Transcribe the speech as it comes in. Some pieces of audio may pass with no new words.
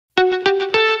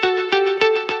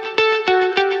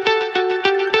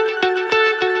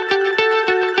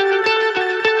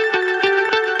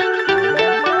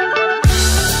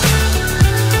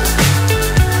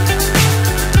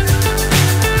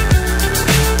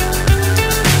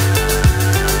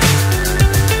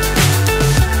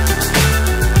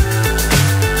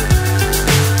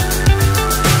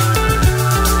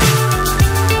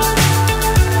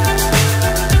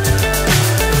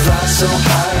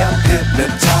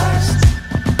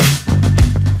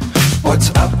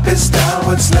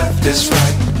is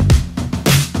right.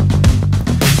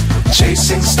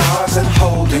 Chasing stars and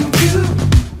holding you.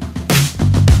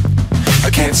 I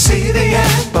can't see the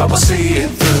end, but we'll see it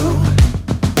through.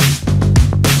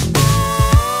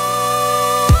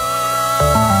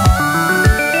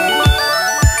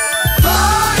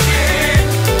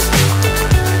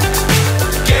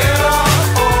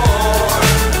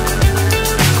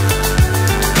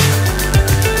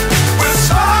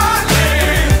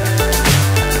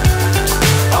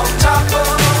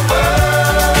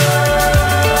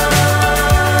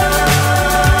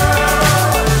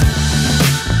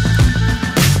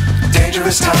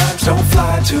 Times don't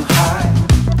fly too high.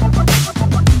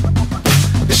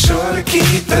 Be sure to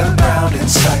keep the ground in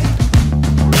sight.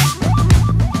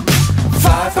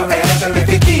 Fly forever if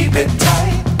you keep it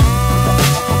tight.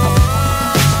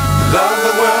 Love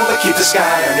the world but keep the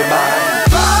sky on your mind.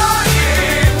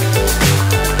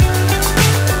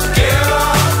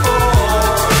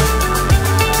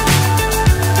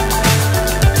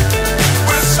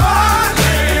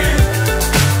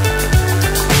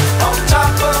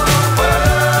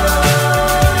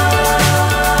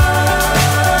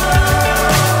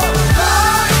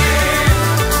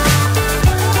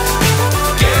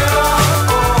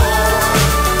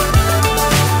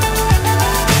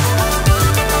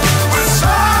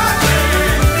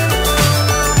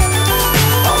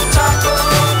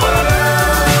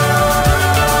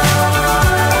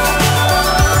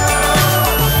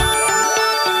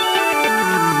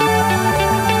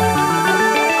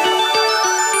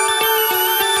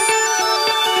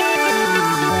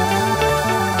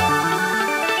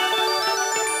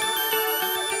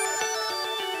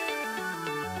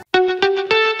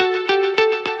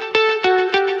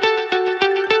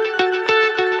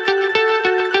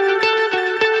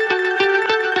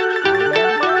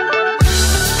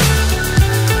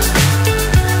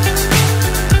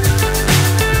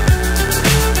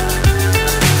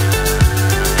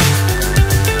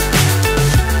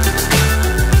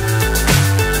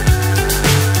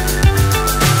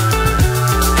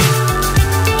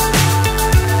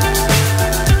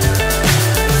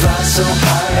 So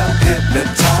high I'm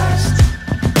hypnotized.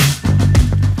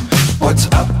 What's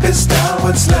up is down,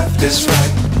 what's left is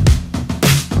right.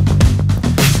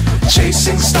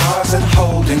 Chasing stars and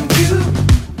holding you.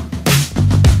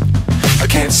 I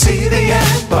can't see the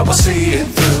end, but we'll see it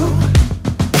through.